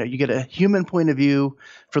parts. You get a human point of view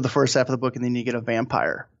for the first half of the book, and then you get a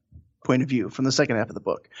vampire point of view from the second half of the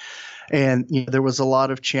book. And there was a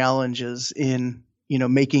lot of challenges in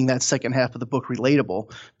making that second half of the book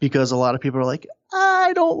relatable, because a lot of people are like,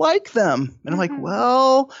 I don't like them. And I'm like,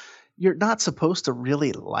 well, you're not supposed to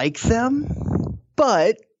really like them,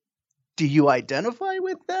 but do you identify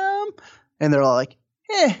with them? And they're all like,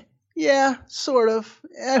 yeah, sort of.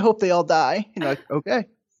 I hope they all die. And you're like, okay,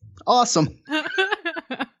 awesome.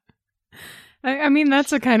 I mean,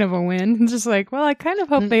 that's a kind of a win. It's just like, well, I kind of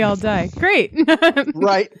hope they all die. Great.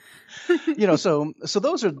 Right. So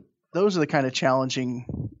those are the kind of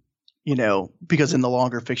challenging, because in the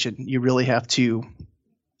longer fiction, you really have to,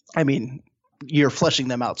 you're fleshing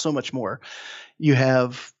them out so much more. You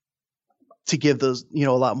have to give those, a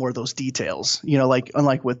lot more of those details,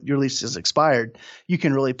 unlike with Your Lease is Expired, you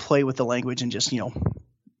can really play with the language and just,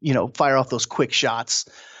 fire off those quick shots,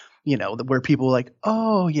 where people are like,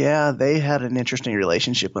 oh yeah, they had an interesting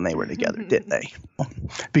relationship when they were together, didn't they?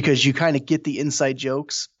 Because you kind of get the inside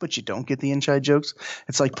jokes, but you don't get the inside jokes.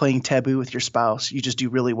 It's like playing Taboo with your spouse. You just do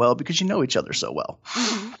really well because you know each other so well.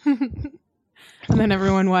 And then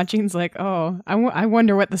everyone watching's like, oh, I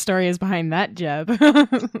wonder what the story is behind that jab.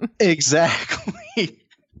 Exactly.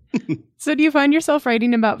 So do you find yourself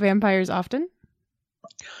writing about vampires often?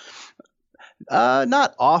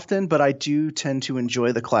 Not often, but I do tend to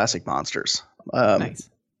enjoy the classic monsters. Nice.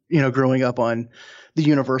 Growing up on the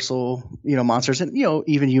Universal, monsters, and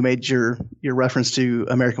even you made your reference to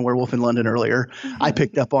American Werewolf in London earlier. Mm-hmm. I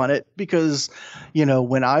picked up on it because,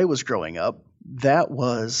 when I was growing up,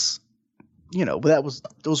 those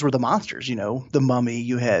were the monsters. The Mummy.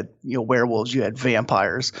 You had werewolves. You had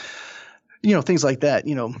vampires. Things like that.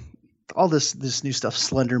 All this new stuff,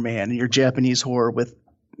 Slender Man, and your Japanese horror with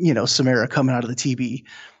Samara coming out of the TV.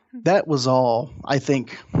 That was all, I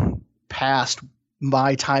think, past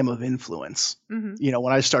my time of influence. Mm-hmm.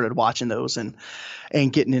 When I started watching those and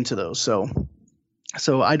getting into those. So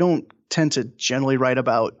I don't tend to generally write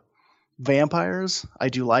about vampires. I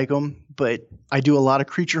do like them, but I do a lot of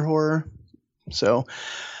creature horror.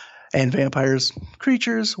 And vampires,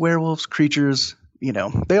 creatures, werewolves, creatures,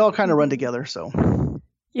 they all kind of run together. So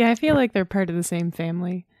yeah, I feel like they're part of the same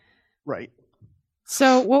family. Right.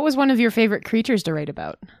 So what was one of your favorite creatures to write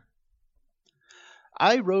about?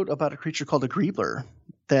 I wrote about a creature called a Greebler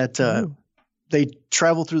that they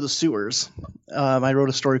travel through the sewers. I wrote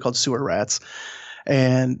a story called Sewer Rats,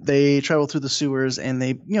 and they travel through the sewers and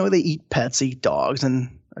they eat pets, eat dogs,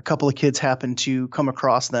 and a couple of kids happen to come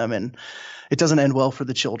across them, and it doesn't end well for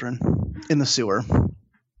the children in the sewer.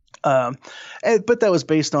 But that was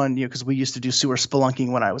based on, because we used to do sewer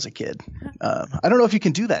spelunking when I was a kid. I don't know if you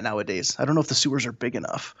can do that nowadays. I don't know if the sewers are big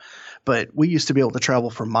enough, but we used to be able to travel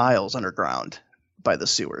for miles underground by the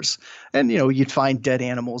sewers. And, you'd find dead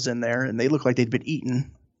animals in there and they look like they'd been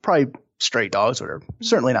eaten, probably stray dogs or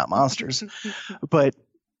certainly not monsters. But,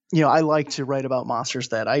 I like to write about monsters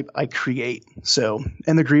that I create. So,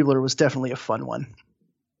 and the Greebler was definitely a fun one.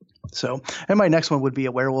 So, and my next one would be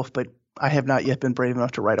a werewolf, but I have not yet been brave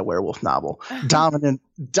enough to write a werewolf novel.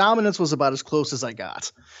 Dominance was about as close as I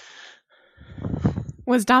got.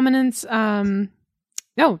 Was Dominance, that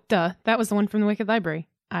was the one from the Wicked Library.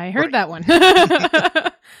 I heard that one.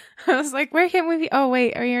 I was like, where can we be? Oh,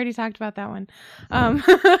 wait, we already talked about that one.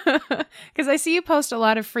 Because I see you post a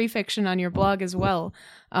lot of free fiction on your blog as well.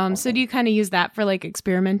 So do you kind of use that for like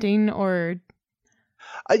experimenting or...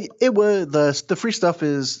 It was the free stuff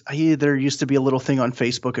is there used to be a little thing on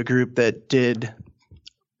Facebook, a group that did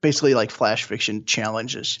basically like flash fiction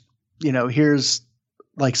challenges. Here's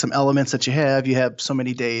like some elements that you have so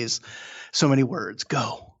many days, so many words,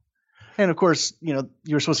 go. And of course, you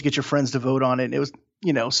were supposed to get your friends to vote on it. And it was,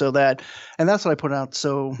 and that's what I put out.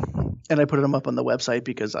 And I put them up on the website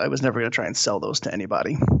because I was never going to try and sell those to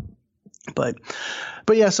anybody. But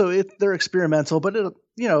yeah, so they're experimental, but a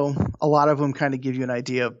lot of them kind of give you an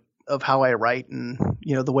idea of how I write and,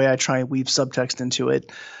 the way I try and weave subtext into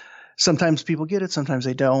it. Sometimes people get it, sometimes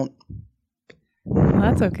they don't. Well,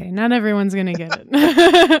 that's okay. Not everyone's going to get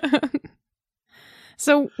it.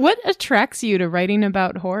 So what attracts you to writing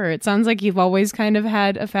about horror? It sounds like you've always kind of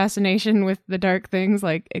had a fascination with the dark things,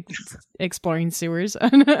 like exploring sewers,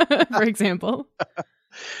 for example.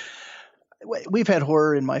 we've had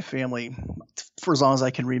horror in my family for as long as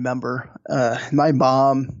I can remember. My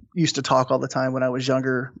mom used to talk all the time when I was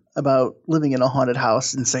younger about living in a haunted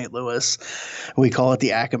house in St. Louis. We call it the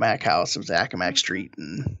Accomack house. It was Accomack Street,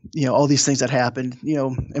 and all these things that happened.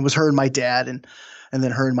 It was her and my dad, and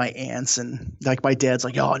then her and my aunts, and like my dad's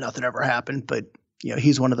like, oh, nothing ever happened, but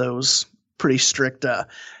he's one of those pretty strict.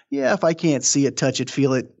 If I can't see it, touch it,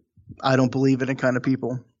 feel it, I don't believe it, kind of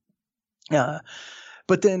people.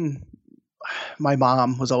 But then my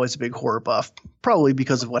mom was always a big horror buff, probably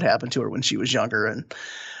because of what happened to her when she was younger. And,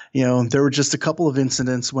 there were just a couple of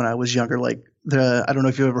incidents when I was younger, like I don't know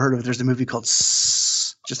if you've ever heard of it. There's a movie called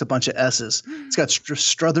just a bunch of S's. It's got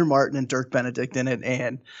Strother Martin and Dirk Benedict in it.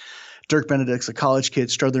 And Dirk Benedict's a college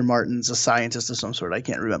kid. Strother Martin's a scientist of some sort. I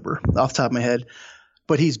can't remember off the top of my head.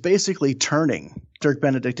 But he's basically turning Dirk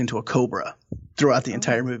Benedict into a cobra throughout the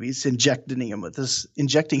entire movie. He's injecting him with this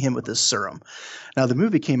serum. Now, the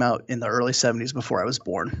movie came out in the early 70s before I was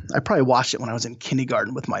born. I probably watched it when I was in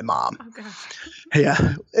kindergarten with my mom. Oh, gosh.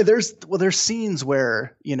 Yeah. There's scenes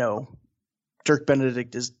where, Dirk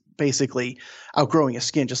Benedict is basically outgrowing his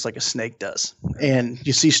skin just like a snake does. And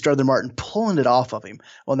you see Strother Martin pulling it off of him.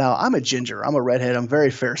 Well, now I'm a ginger. I'm a redhead. I'm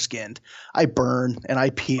very fair skinned. I burn and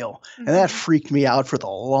I peel. And that freaked me out for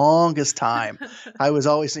the longest time. I was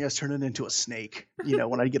always thinking I was turning into a snake,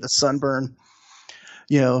 when I get a sunburn.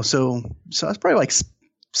 So I was probably like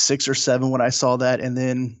 6 or 7 when I saw that. And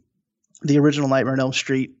then the original Nightmare on Elm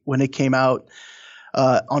Street, when it came out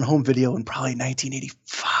on home video in probably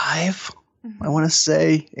 1985. I want to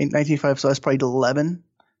say in 1985, so I was probably 11,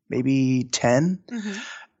 maybe 10. Mm-hmm.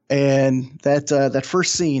 And that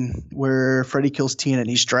first scene where Freddy kills Tina and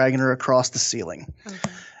he's dragging her across the ceiling. Okay.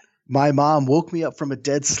 My mom woke me up from a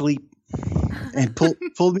dead sleep and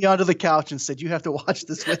pulled me onto the couch and said, you have to watch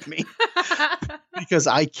this with me because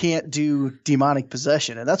I can't do demonic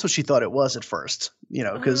possession. And that's what she thought it was at first,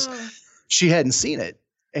 because she hadn't seen it.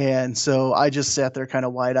 And so I just sat there kind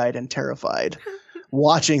of wide-eyed and terrified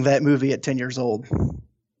watching that movie at 10 years old.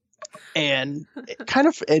 And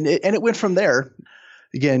it went from there.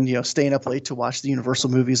 Again, staying up late to watch the Universal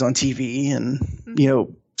movies on TV and,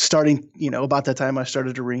 starting, about that time I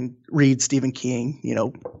started to read Stephen King,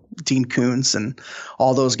 Dean Koontz and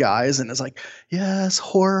all those guys. And it's like, yes,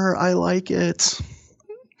 horror, I like it.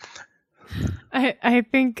 I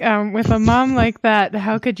think with a mom like that,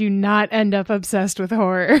 how could you not end up obsessed with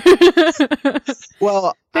horror?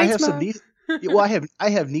 Well, Thanks, I have Mom. some nieces. Well, I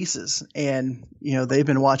have nieces, and they've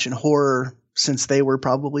been watching horror since they were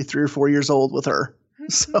probably 3 or 4 years old with her.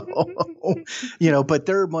 So, but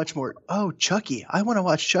they're much more. Oh, Chucky! I want to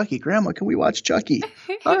watch Chucky. Grandma, can we watch Chucky?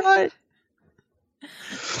 All right.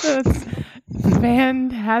 That's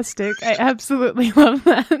fantastic. I absolutely love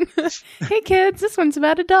that. Hey kids, this one's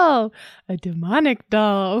about a doll. A demonic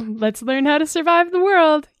doll. Let's learn how to survive the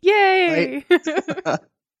world. Yay! Right.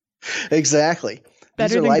 Exactly.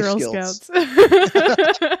 Better These are than life Girl skills. Scouts.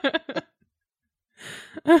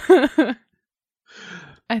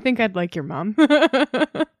 I think I'd like your mom.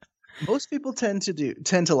 Most people tend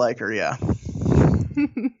to like her, yeah.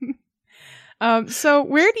 So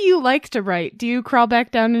where do you like to write? Do you crawl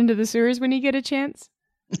back down into the sewers when you get a chance?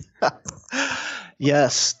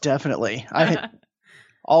 Yes, definitely.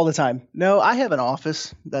 All the time. No, I have an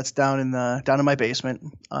office that's down in my basement.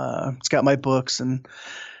 It's got my books and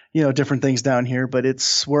different things down here, but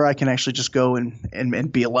it's where I can actually just go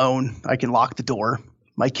and be alone. I can lock the door.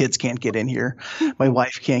 My kids can't get in here. My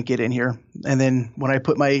wife can't get in here. And then when I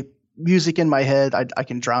put my music in my head, I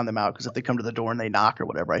can drown them out because if they come to the door and they knock or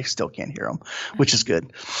whatever, I still can't hear them, which is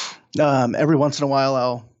good. Every once in a while,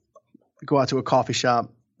 I'll go out to a coffee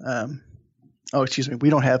shop. Excuse me. We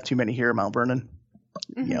don't have too many here in Mount Vernon.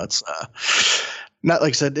 Mm-hmm. It's not, like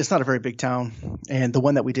I said, it's not a very big town. And the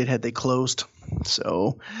one that we did they closed.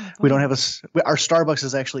 So we don't have our Starbucks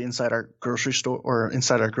is actually inside our grocery store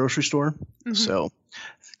Mm-hmm. So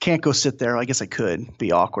can't go sit there. I guess I could.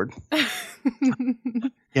 Be awkward.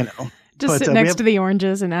 Just sit next to the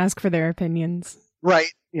oranges and ask for their opinions. Right.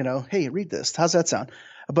 Hey, read this. How's that sound?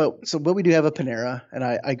 But we do have a Panera, and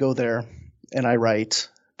I go there and I write,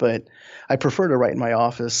 but I prefer to write in my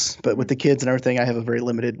office. But with the kids and everything, I have a very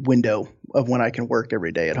limited window of when I can work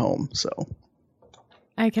every day at home. So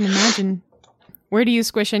I can imagine. Where do you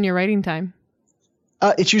squish in your writing time?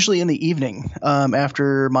 It's usually in the evening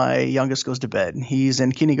after my youngest goes to bed. He's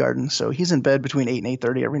in kindergarten, so he's in bed between 8 and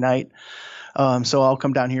 8:30 every night. So I'll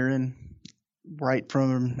come down here and write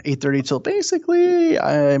from 8:30 till basically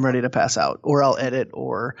I'm ready to pass out, or I'll edit,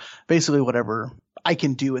 or basically whatever I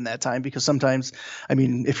can do in that time. Because sometimes,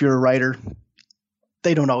 if you're a writer,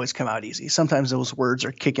 they don't always come out easy. Sometimes those words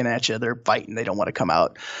are kicking at you. They're fighting. They don't want to come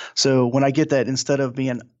out. So when I get that, instead of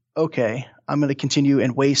being, okay, I'm going to continue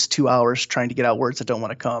and waste 2 hours trying to get out words that don't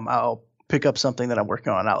want to come, I'll pick up something that I'm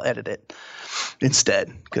working on. I'll edit it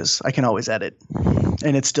instead because I can always edit.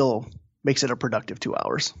 And it still makes it a productive 2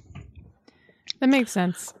 hours. That makes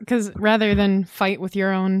sense. Because rather than fight with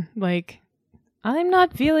your own, like, I'm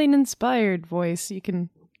not feeling inspired voice, you can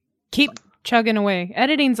keep chugging away.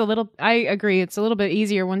 Editing's I agree, it's a little bit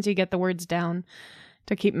easier once you get the words down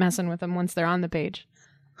to keep messing with them once they're on the page.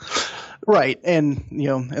 Right. And,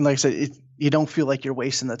 and like I said, you don't feel like you're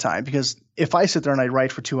wasting the time, because if I sit there and I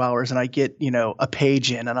write for 2 hours and I get, a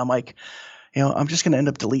page in and I'm like, I'm just going to end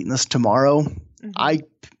up deleting this tomorrow. Mm-hmm.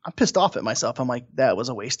 I'm pissed off at myself. I'm like, that was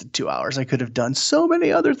a wasted 2 hours. I could have done so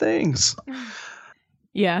many other things.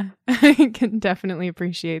 Yeah, I can definitely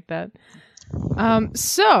appreciate that.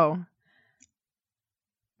 So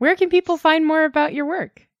where can people find more about your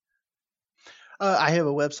work? I have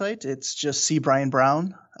a website. It's just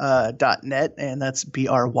cbryanbrown.net, and that's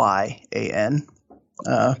Bryan.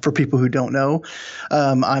 For people who don't know,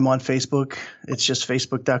 I'm on Facebook. It's just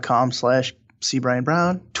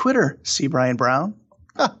facebook.com/cbryanbrown. Twitter, cbryanbrown.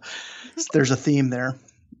 There's a theme there.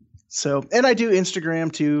 So, and I do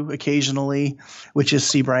Instagram too occasionally, which is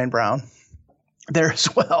cbryanbrown there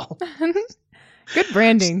as well. Good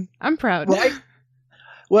branding. I'm proud. Right?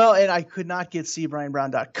 Well, and I could not get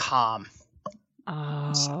cbryanbrown.com.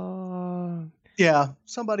 Oh. Yeah,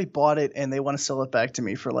 somebody bought it and they want to sell it back to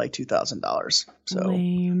me for like $2,000. So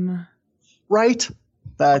lame. Right?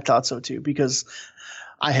 I thought so too, because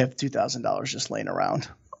I have $2,000 just laying around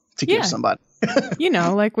to give somebody.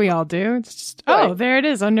 Like we all do. It's just, right. Oh, there it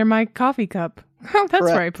is under my coffee cup. Oh, that's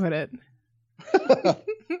where I put it.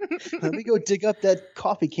 Let me go dig up that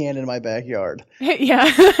coffee can in my backyard.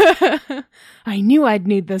 Yeah. I knew I'd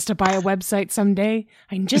need this to buy a website someday.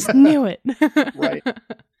 I just knew it. Right.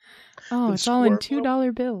 Oh, it's all in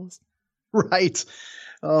 $2 bills. Right.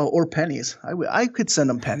 Or pennies. I could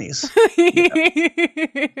send them pennies.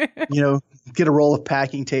 Get a roll of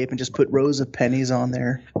packing tape and just put rows of pennies on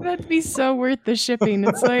there. That'd be so worth the shipping.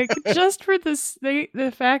 It's like, just for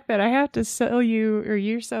the fact that I have to sell you, or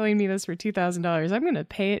you're selling me this for $2,000, I'm going to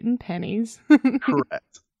pay it in pennies.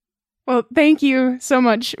 Correct. Well, thank you so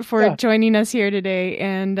much for joining us here today,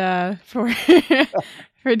 and for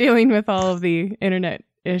dealing with all of the internet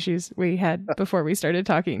issues we had before we started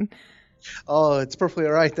talking. Oh, it's perfectly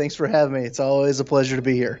all right. Thanks for having me. It's always a pleasure to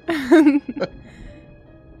be here.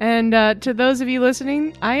 And to those of you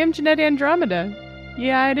listening, I am Jeanette Andromeda.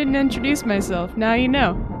 Yeah, I didn't introduce myself. Now you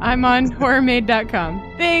know. I'm on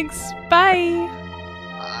horrormade.com. Thanks. Bye.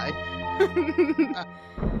 Bye.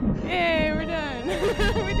 Yay, we're done.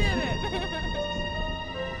 We did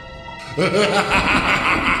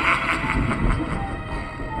it.